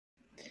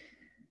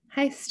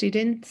Hi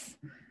students,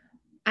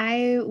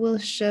 I will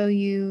show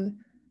you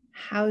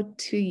how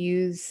to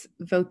use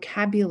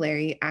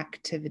vocabulary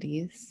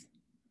activities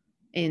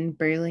in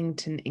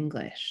Burlington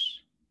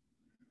English.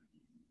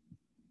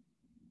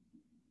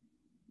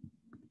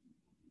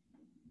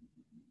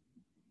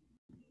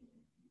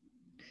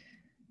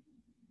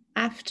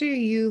 After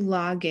you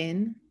log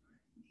in,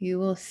 you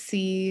will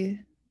see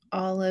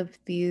all of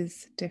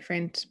these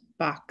different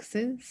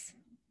boxes.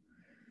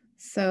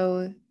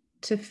 So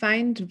to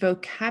find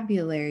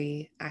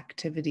vocabulary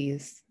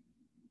activities,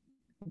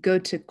 go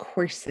to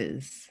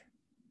courses.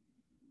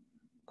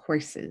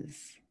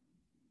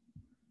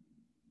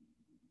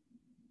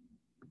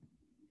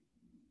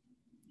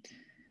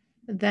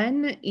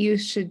 Then you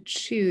should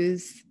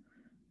choose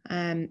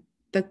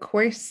the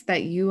course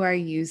that you are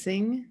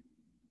using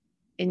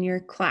in your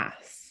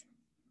class.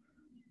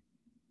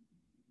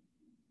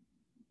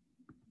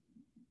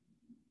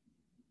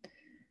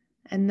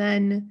 And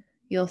then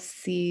you'll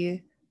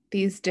see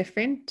these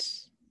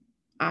different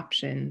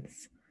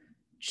options.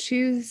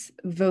 Choose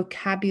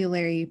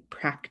vocabulary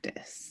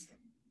practice.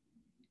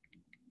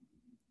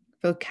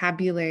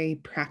 Vocabulary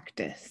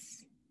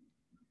practice.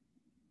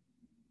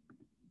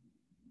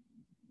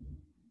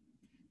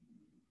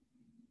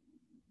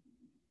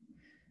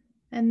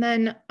 And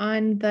then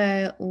on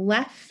the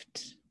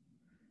left,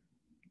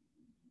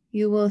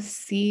 you will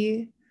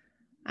see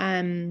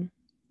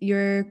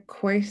your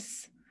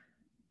course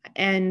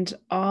and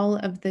all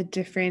of the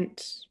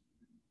different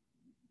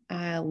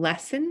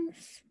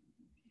lessons.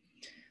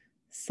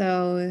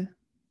 So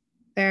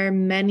there are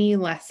many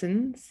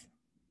lessons,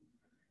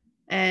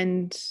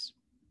 and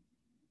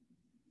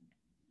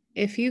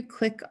if you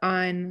click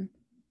on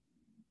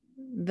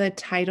the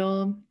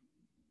title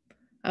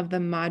of the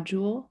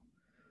module,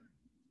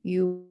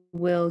 you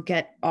will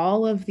get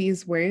all of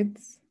these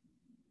words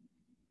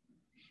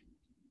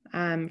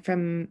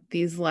from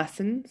these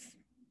lessons,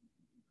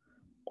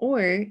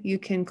 or you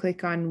can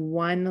click on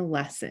one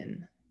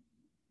lesson.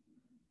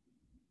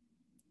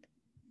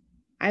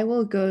 I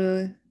will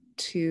go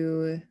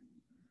to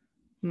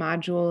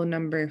module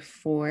number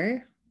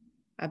 4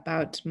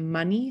 about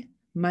money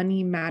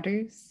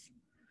matters,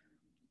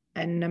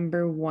 and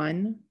number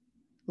 1,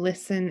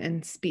 listen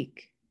and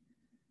speak,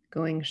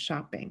 going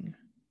shopping.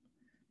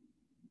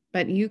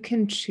 But you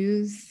can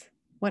choose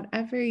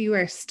whatever you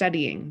are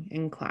studying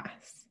in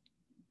class.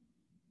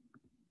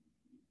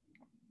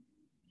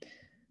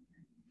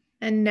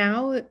 And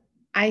now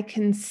I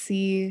can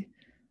see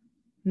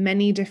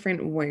many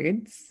different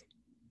words,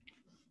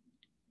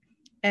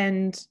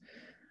 and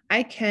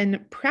I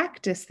can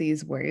practice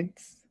these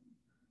words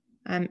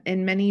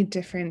in many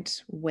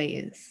different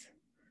ways.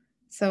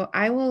 So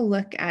I will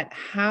look at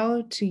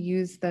how to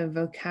use the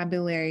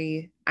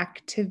vocabulary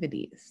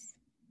activities.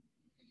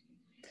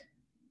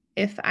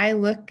 If I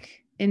look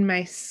in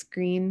my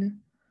screen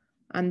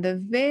on the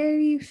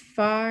very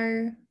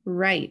far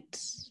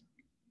right,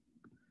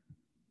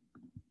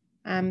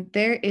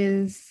 there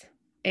is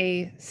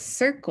a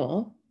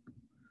circle,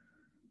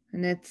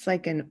 and it's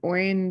like an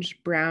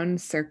orange-brown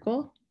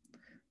circle.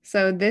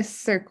 So this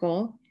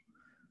circle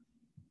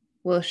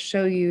will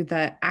show you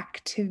the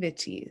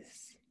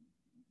activities.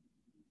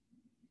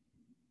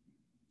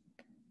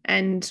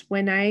 And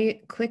when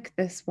I click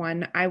this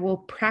one, I will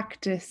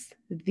practice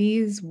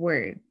these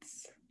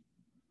words,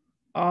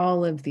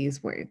 all of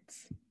these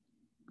words.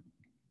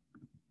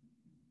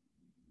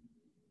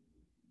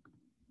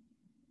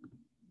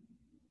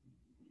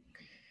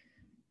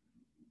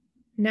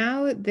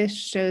 Now this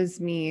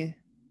shows me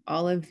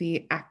all of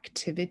the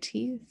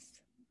activities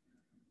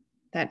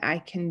that I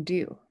can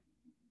do.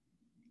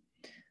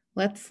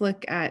 Let's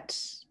look at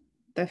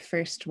the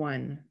first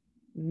one,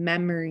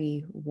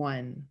 memory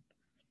 1.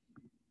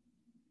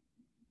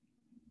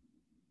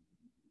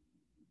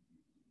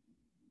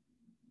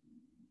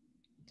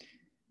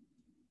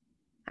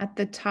 At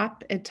the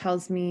top, it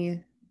tells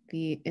me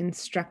the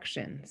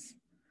instructions.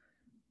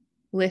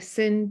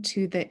 Listen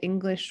to the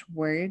English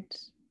word,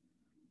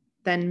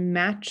 then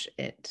match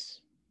it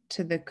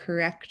to the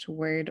correct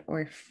word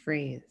or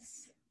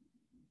phrase.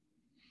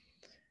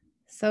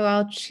 So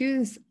I'll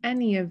choose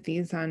any of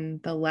these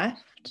on the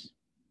left.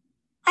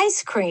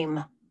 Ice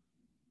cream.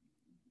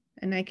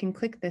 And I can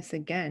click this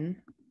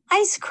again.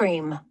 Ice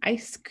cream.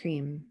 Ice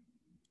cream.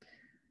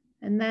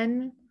 And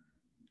then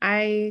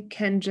I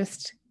can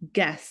just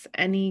guess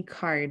any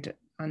card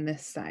on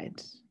this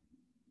side.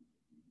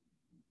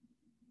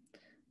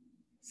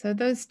 So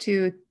those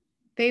two,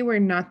 they were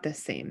not the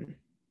same.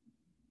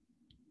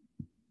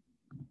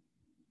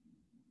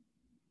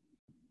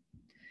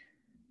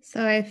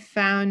 So I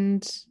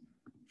found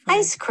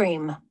ice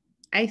cream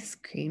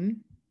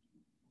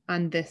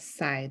on this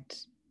side.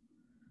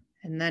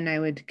 And then I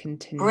would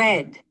continue.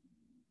 Bread.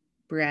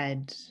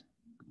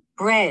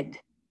 Bread.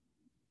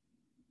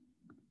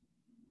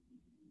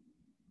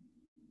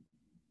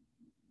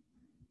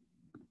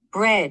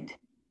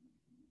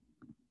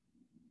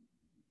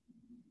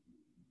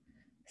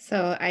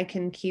 So I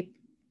can keep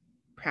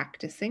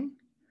practicing.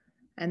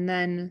 And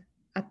then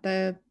at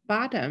the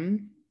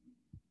bottom,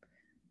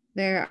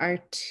 there are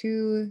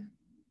two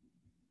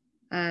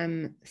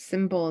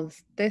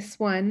symbols. This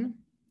one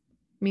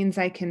means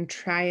I can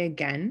try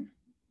again.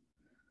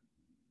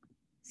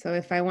 So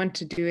if I want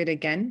to do it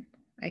again,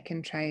 I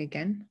can try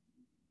again.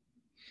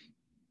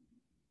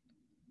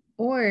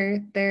 Or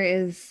there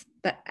is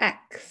the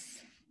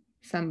X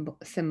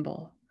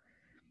symbol.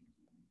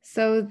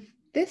 So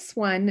this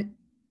one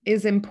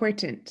is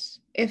important.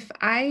 If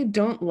I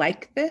don't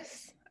like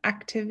this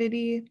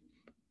activity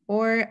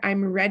or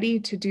I'm ready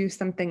to do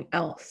something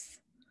else,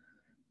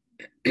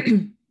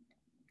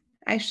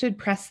 I should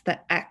press the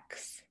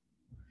X.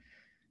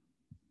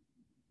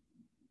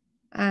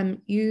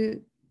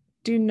 You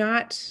do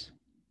not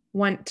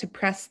want to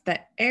press the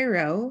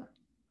arrow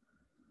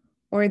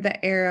or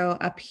the arrow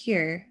up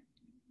here.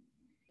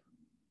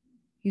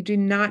 You do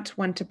not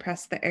want to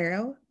press the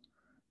arrow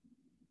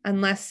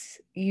unless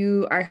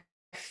you are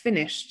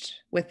finished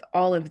with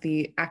all of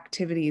the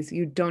activities.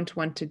 You don't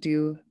want to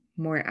do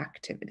more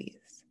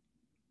activities.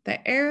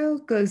 The arrow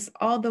goes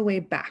all the way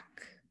back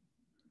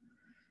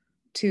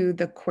to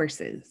the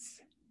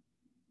courses.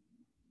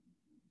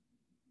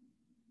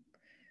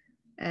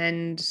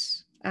 And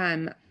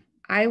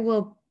I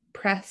will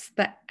press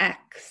the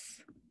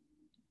X.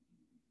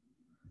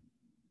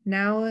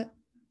 Now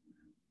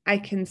I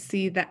can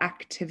see the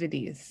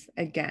activities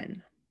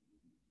again.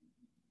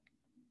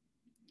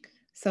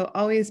 So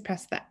always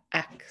press the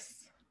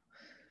X.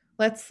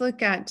 Let's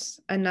look at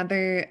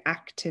another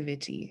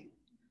activity.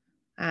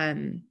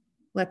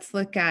 Let's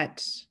look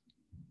at,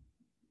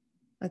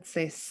 let's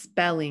say,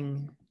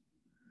 spelling.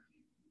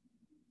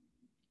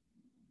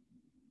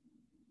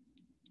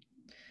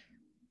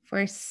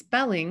 For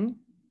spelling,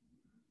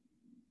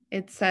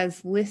 it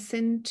says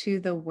listen to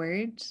the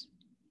word,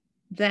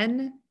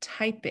 then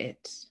type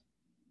it.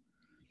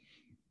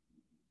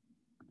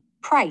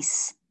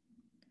 Price.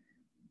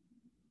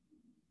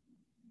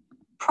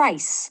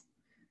 Price.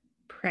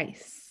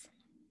 Price.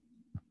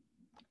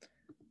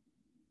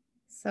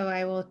 So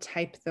I will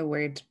type the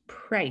word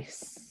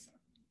price.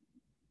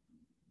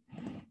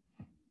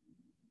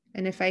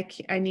 And if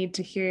I need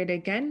to hear it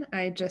again,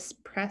 I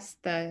just press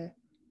the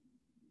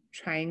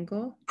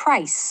triangle.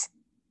 Price.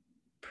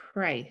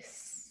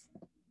 Price.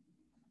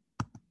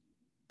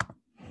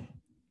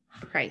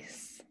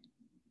 Price.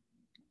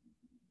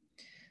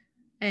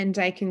 And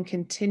I can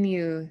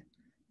continue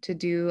to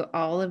do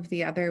all of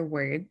the other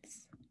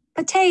words.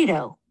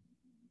 Potato.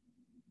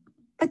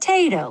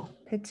 Potato.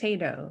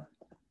 Potato.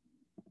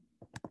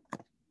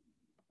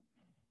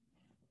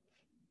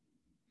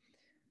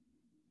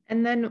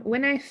 And then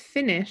when I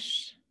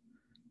finish,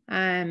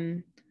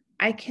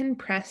 I can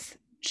press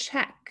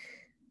check.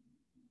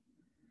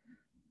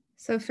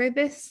 So for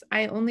this,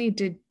 I only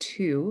did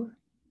 2,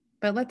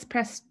 but let's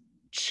press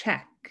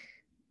check.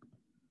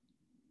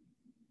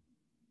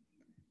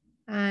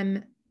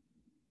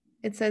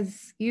 It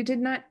says, you did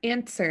not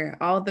answer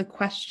all the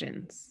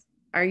questions.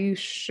 Are you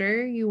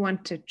sure you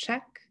want to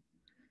check?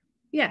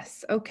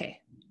 Yes,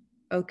 okay,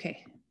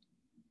 okay.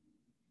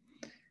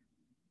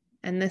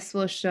 And this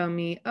will show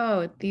me,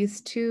 oh,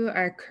 these 2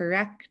 are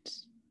correct.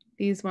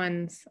 These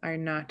ones are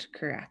not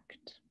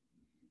correct.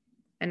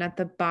 And at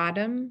the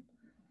bottom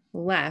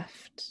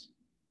left,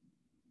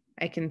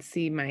 I can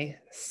see my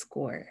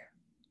score.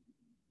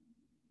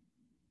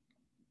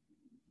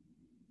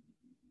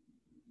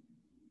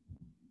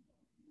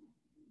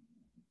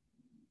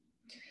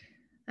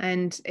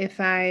 And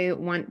if I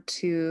want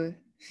to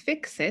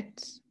fix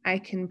it, I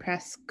can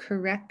press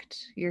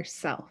correct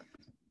yourself.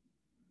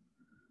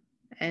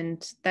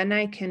 And then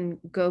I can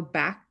go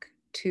back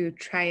to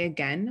try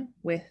again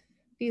with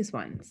these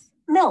ones.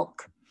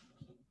 Milk.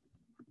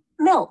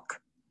 Milk.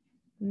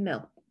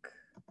 Milk.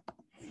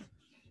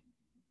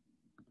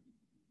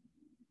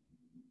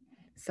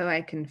 So I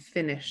can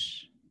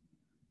finish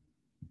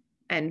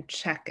and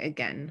check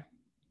again.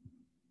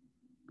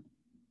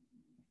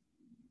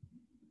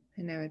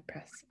 And I would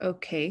press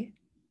OK.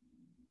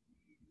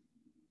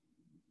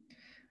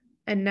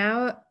 And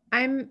now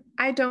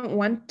I don't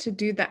want to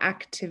do the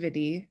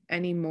activity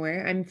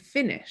anymore. I'm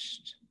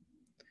finished.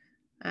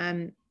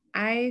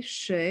 I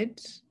should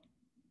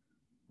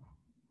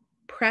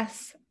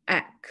press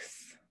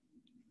X.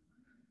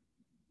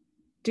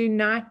 Do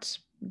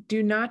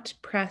not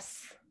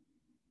press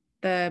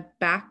the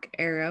back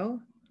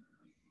arrow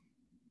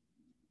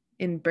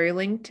in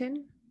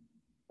Burlington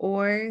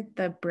or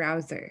the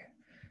browser.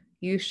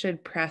 You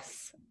should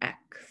press X.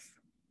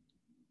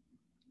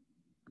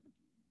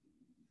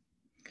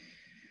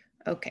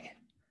 Okay,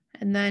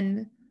 and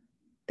then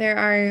there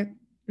are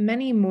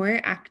many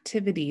more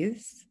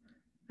activities.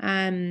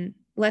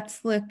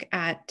 Let's look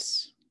at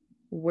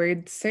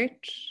word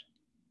search.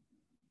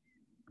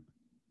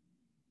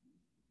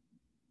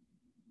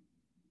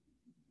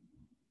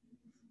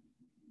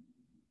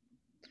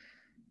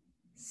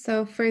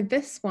 So for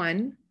this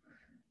one,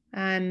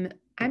 I'm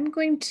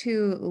going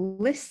to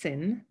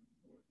listen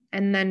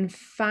and then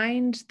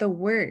find the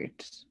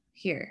word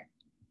here.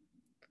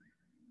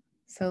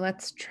 So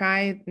let's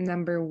try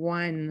number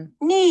 1.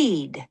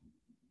 Need.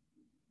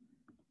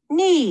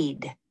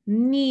 Need.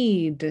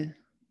 Need.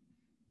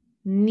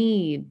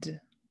 need.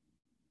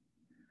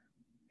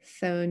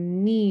 So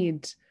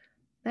need.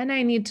 Then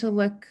I need to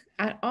look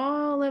at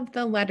all of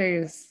the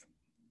letters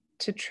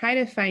to try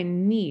to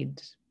find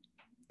need.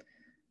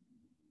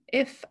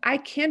 If I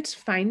can't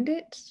find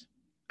it,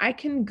 I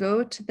can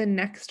go to the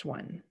next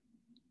one.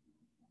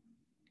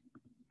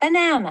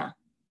 Banana.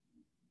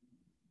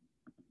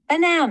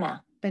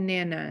 Banana.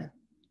 Banana.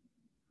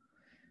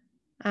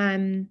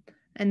 And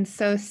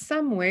so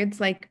some words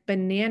like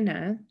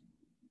banana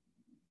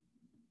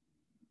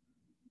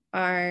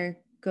are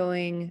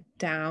going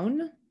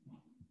down,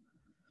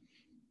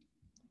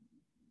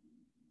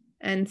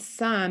 and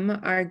some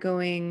are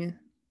going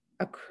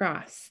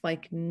across,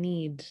 like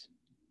need.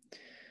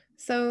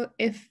 So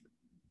if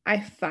I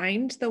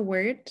find the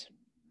word,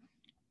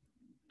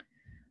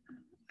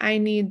 I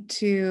need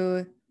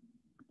to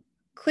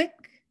click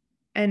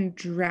and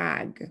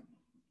drag.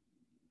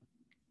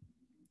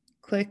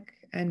 Click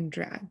and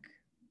drag.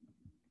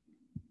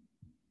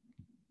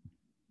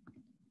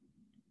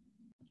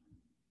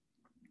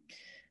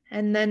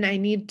 And then I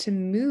need to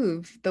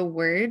move the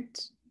word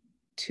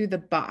to the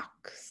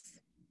box.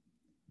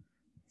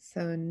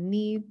 So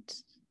need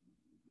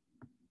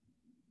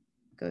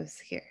goes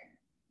here.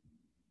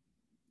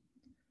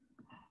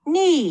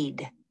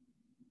 Need.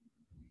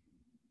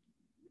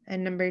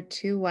 And number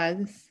 2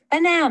 was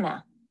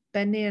Banana.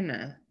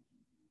 banana.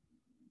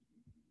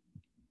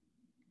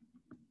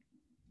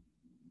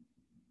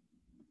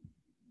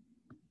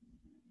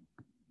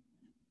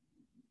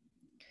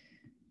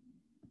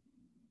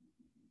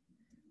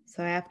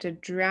 So I have to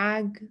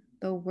drag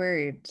the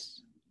word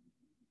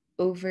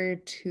over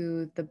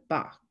to the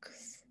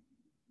box.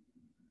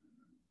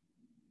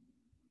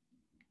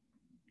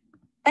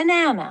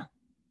 Banana.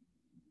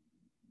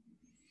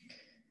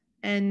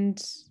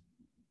 And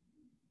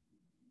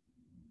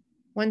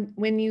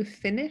when you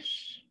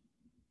finish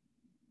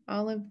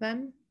all of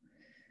them,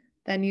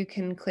 then you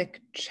can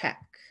click check.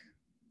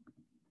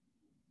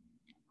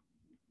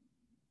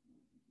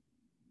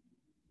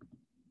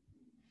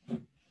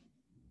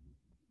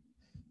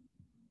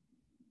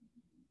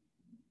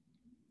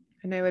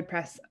 And I would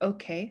press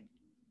OK.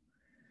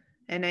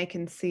 And I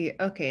can see,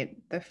 okay,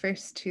 the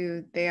first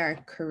 2, they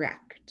are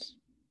correct.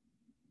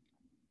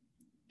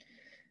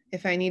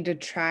 If I need to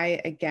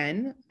try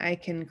again, I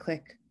can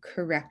click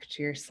correct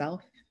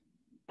yourself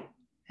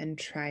and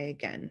try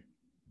again.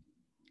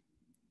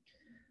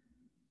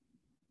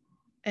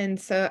 And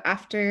so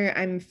after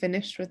I'm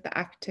finished with the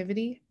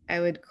activity, I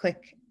would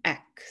click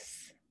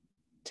X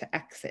to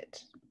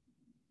exit.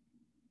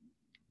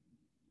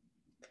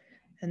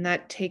 And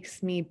that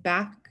takes me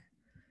back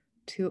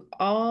to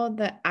all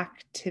the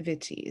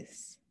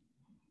activities.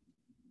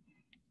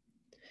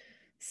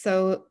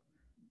 So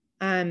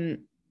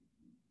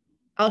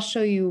I'll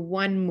show you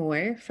one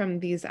more from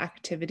these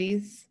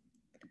activities.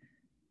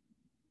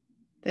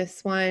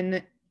 This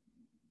one,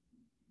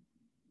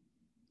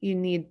 you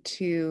need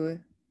to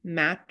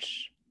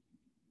match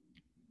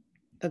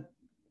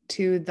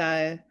to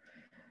the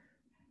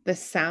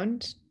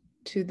sound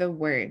to the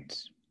word.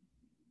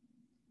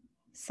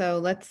 So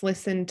let's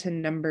listen to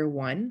number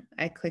 1.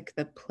 I click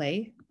the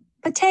play.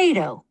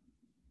 Potato.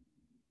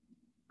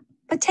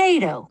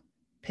 Potato.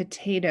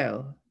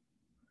 Potato.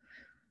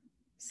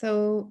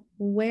 So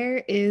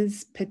where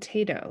is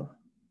potato?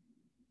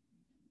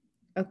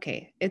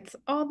 Okay, it's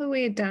all the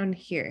way down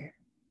here.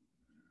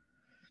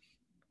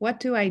 What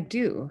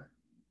do?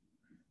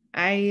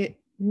 I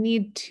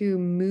need to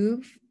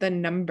move the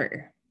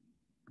number.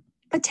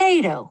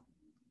 Potato.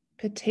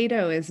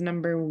 Potato is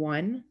number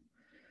 1.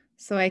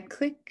 So I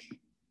click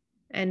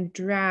and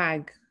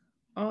drag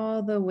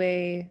all the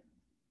way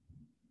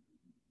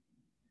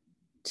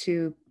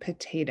to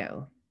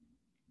potato.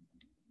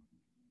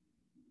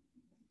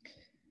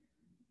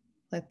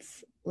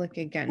 Let's look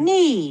again.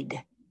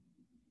 Need.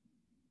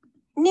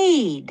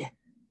 Need.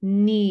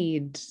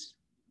 Need.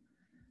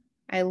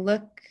 I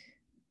look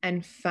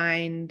and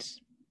find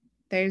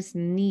there's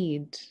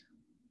need.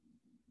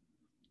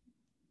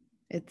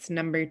 It's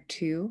number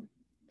 2.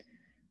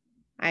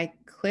 I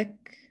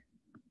click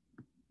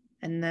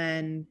and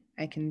then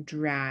I can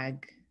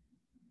drag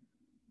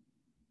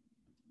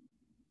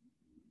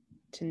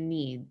to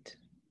need.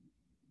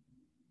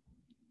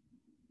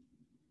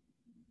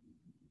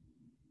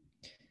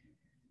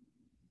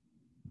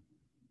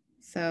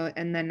 So,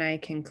 and then I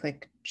can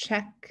click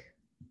check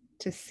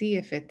to see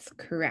if it's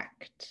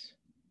correct.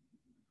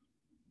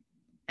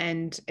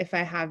 And if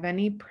I have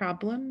any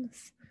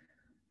problems,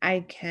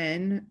 I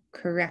can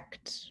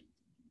correct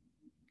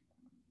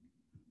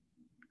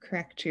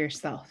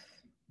yourself.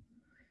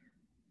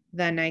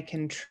 Then I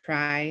can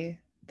try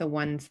the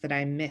ones that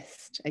I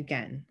missed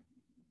again.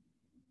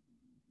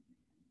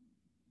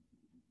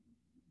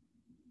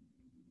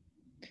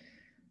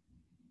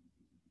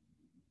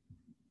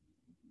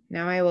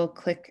 Now I will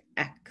click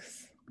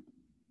X.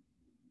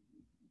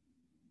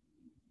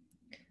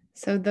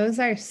 So those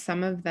are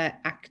some of the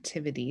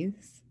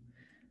activities.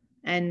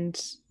 And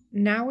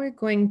now we're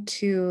going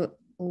to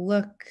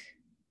look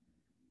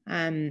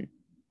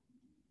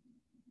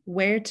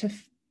where to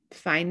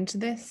find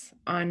this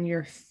on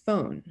your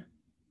phone.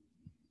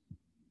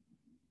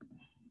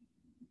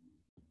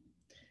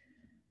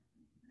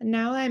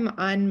 Now I'm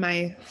on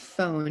my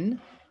phone,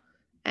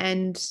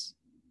 and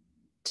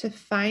to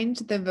find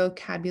the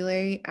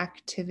vocabulary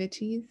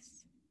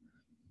activities,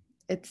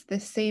 it's the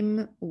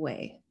same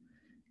way.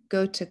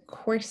 Go to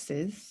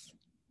courses.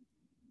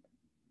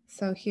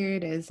 So here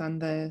it is on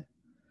the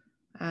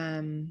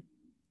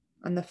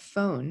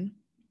phone,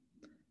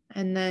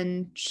 and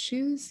then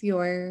choose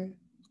your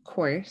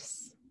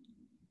course.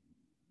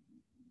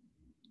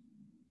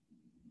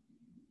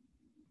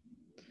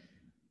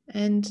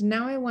 And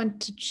now I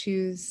want to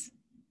choose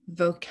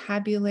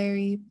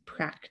vocabulary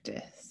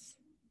practice.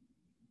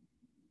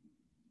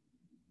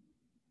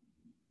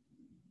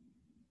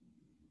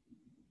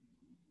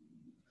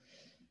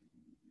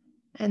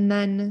 And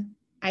then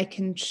I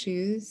can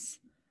choose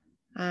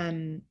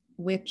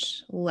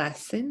which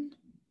lesson.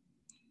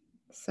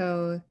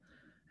 So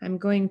I'm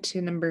going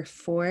to number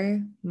 4,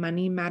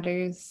 Money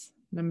Matters.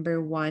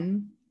 Number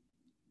 1,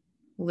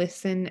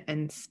 Listen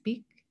and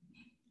Speak,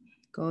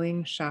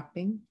 Going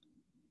Shopping.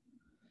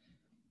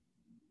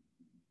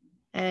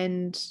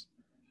 And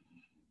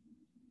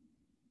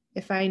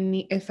if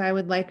I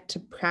would like to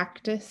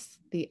practice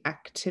the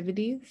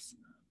activities,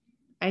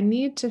 I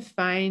need to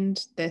find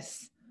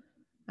this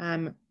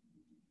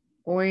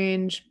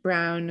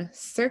orange-brown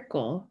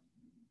circle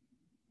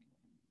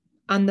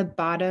on the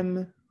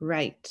bottom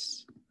right.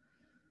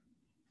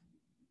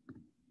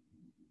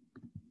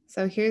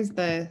 So here's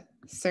the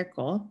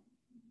circle.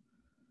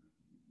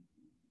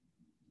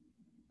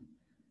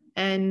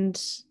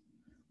 And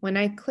when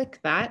I click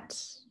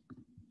that,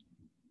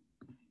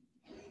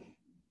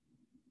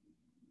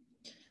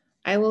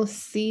 I will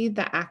see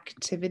the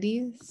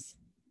activities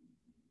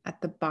at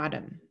the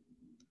bottom.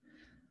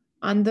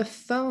 On the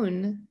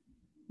phone,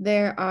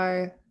 there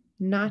are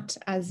not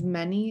as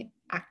many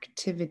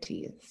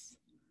activities.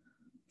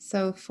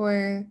 So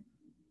for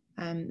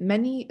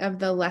many of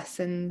the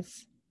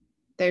lessons,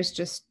 there's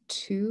just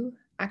 2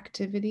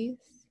 activities.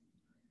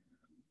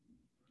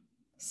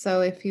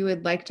 So if you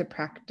would like to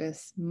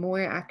practice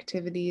more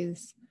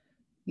activities,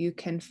 you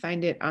can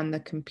find it on the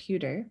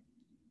computer.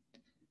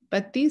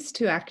 But these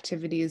 2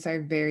 activities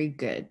are very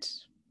good.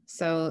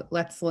 So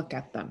let's look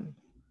at them.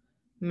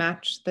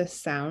 Match the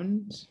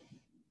sound.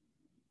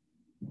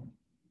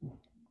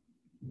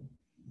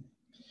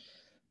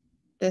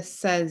 This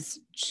says,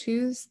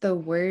 choose the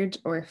word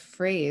or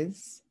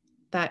phrase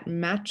that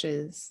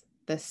matches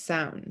the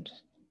sound.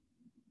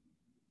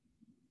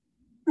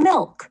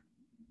 Milk.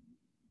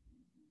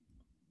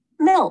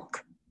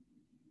 Milk.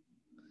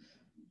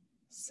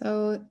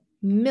 So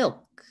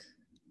milk.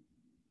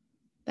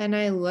 Then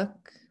I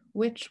look,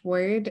 which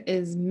word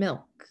is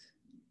milk?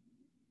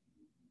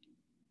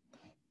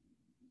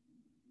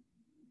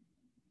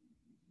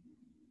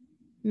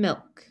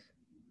 Milk.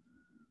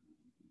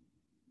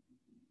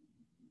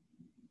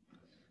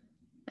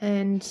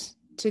 And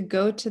to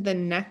go to the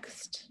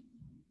next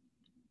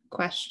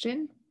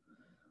question,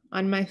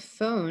 on my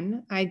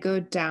phone, I go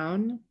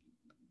down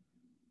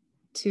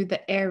to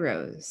the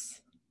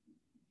arrows.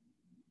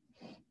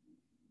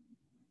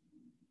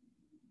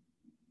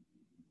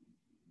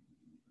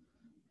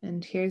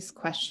 And here's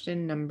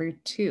question number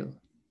 2.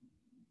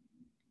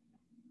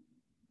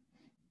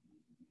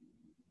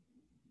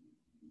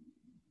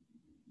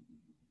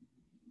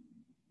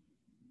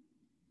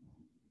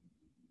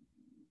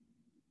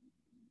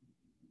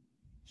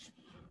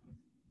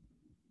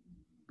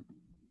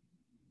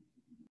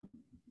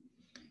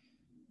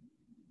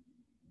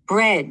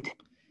 Bread.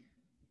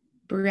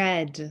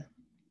 Bread.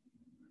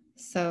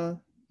 So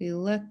we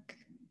look,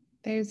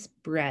 there's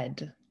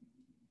bread.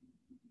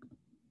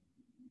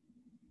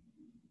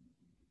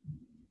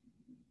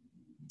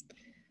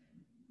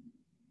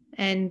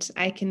 And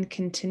I can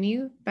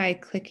continue by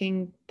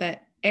clicking the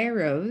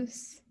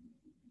arrows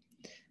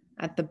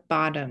at the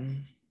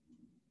bottom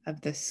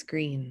of the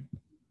screen,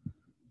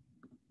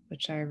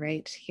 which are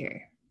right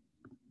here.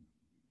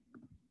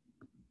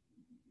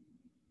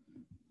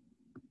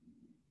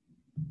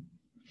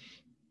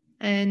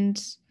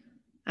 And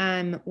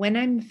when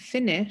I'm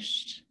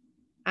finished,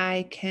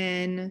 I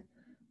can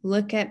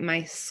look at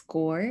my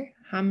score.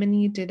 How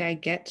many did I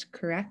get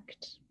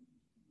correct?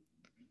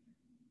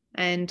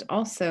 And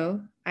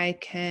also, I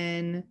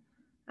can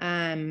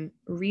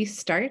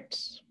restart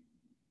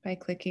by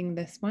clicking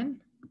this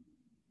one.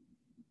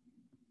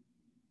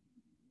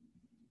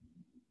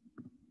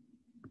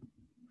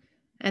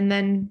 And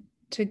then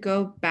to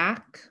go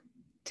back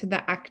to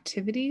the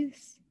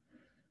activities,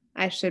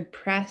 I should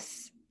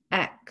press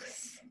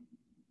X.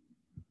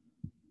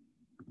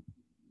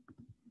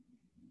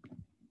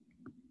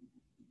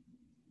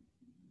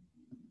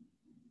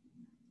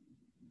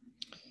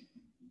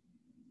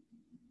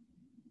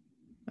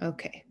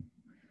 Okay.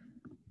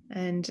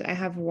 And I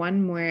have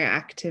one more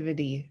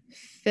activity.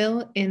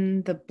 Fill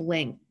in the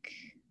blank.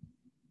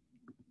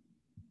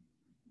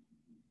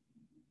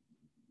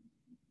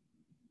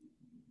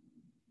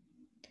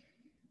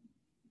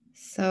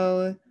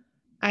 So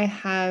I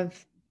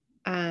have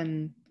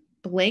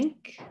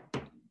blank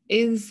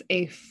is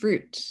a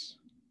fruit.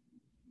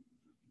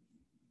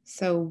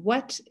 So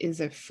what is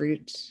a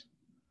fruit?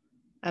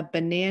 A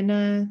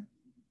banana,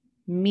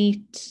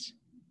 meat,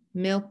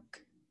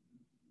 milk,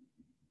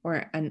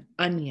 or an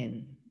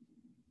onion?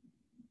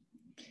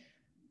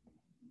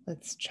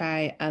 Let's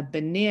try a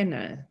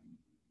banana.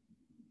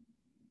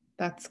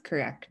 That's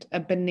correct. A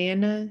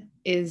banana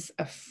is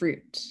a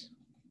fruit.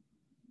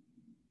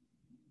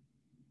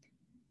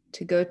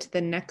 To go to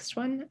the next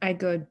one, I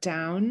go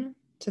down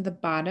to the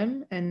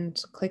bottom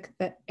and click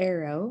the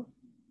arrow.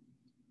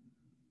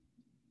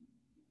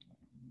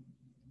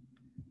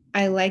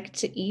 I like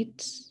to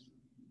eat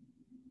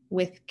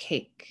with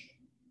cake.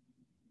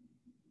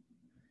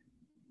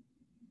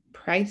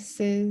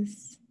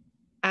 Prices,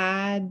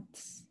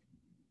 ads,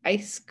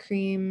 ice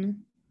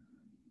cream,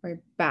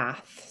 or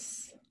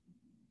baths.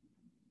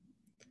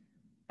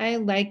 I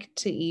like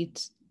to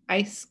eat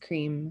ice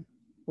cream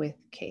with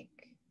cake.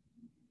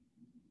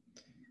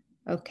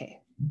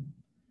 Okay,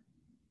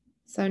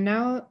 so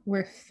now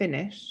we're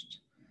finished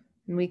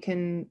and we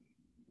can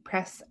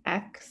press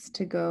X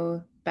to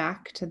go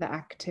back to the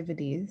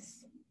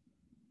activities.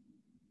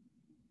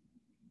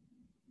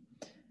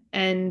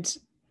 And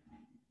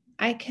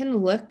I can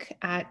look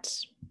at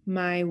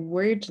my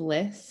word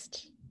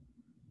list.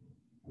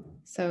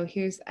 So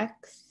here's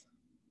X.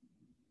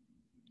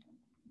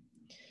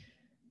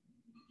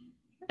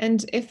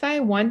 And if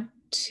I want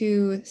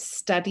to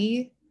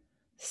study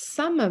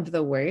some of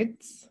the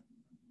words,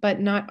 but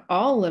not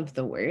all of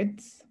the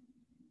words,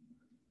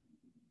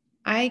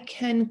 I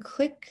can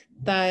click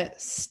the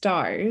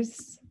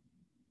stars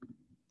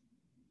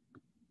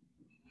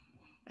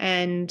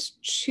and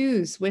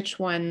choose which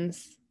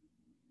ones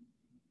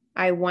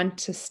I want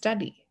to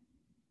study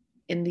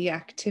in the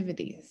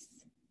activities.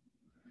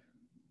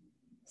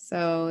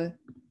 So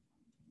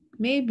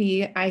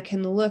maybe I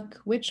can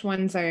look which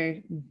ones are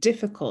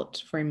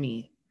difficult for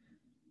me.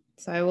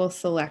 So I will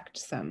select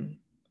some.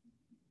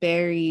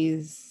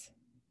 Berries,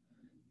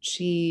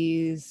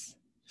 cheese,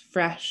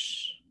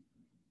 fresh,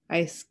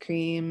 ice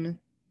cream.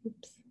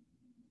 Oops.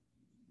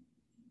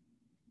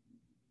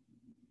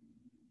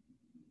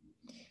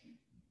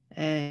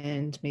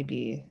 And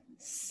maybe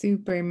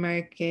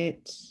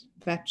supermarket,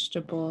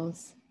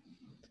 vegetables.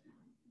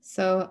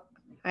 So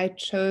I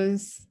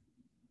chose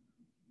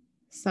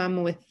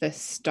some with the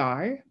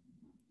star.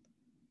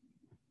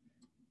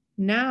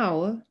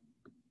 Now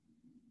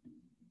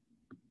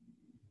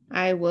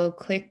I will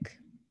click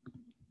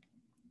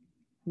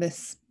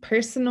this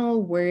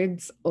personal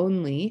words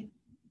only,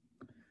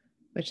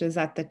 which is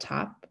at the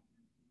top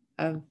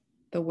of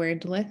the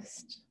word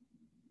list.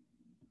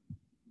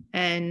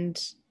 And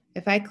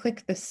if I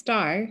click the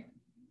star,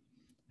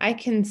 I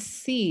can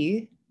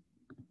see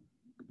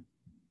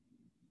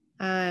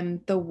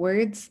the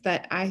words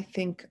that I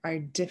think are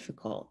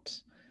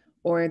difficult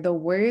or the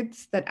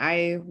words that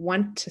I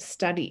want to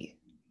study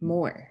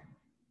more.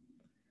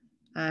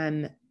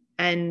 And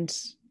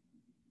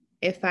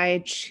if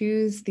I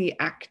choose the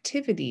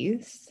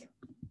activities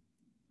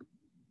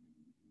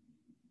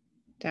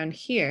down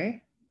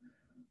here,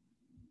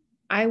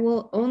 I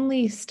will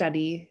only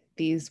study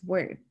these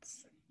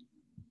words.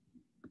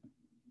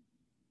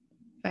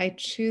 If I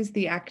choose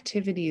the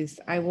activities,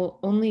 I will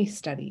only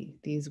study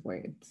these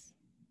words.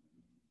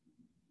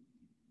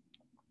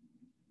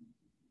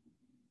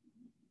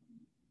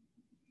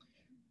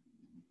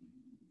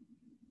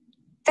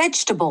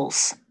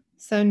 Vegetables.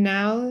 So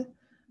now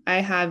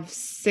I have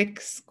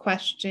 6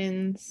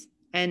 questions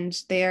and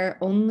they are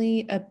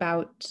only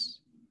about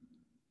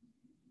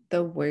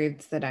the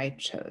words that I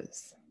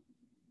chose.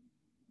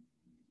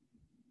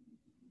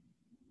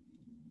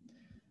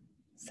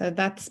 So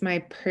that's my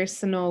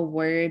personal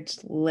word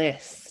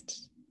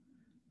list.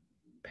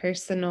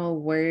 Personal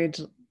word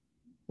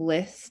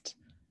list.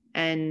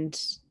 And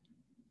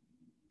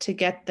to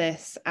get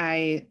this,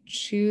 I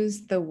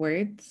choose the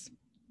words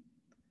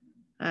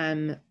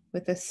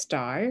with a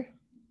star.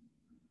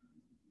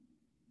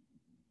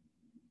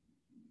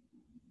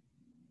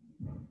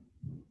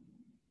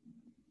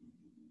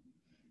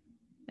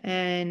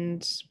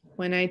 And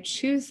when I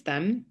choose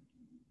them,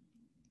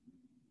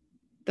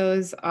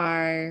 those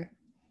are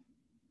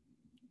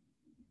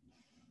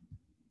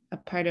a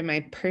part of my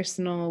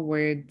personal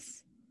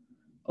words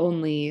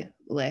only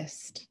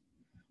list.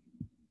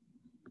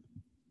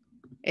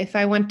 If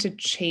I want to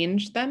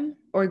change them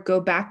or go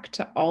back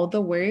to all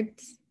the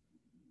words,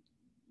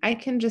 I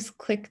can just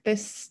click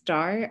this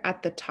star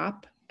at the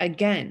top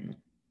again.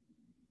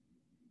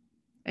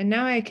 And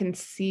now I can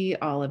see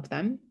all of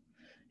them.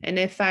 And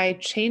if I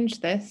change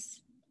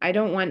this, I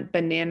don't want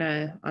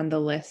banana on the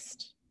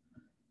list.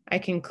 I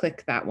can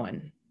click that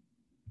one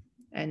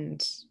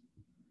and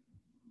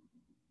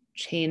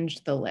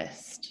change the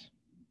list.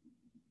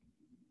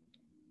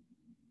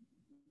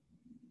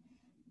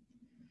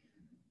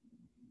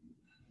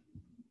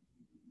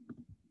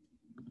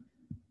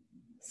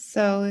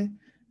 So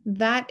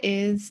that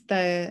is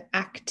the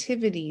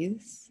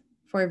activities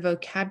for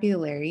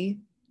vocabulary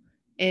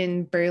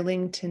in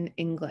Burlington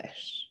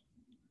English.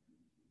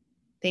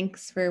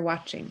 Thanks for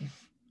watching.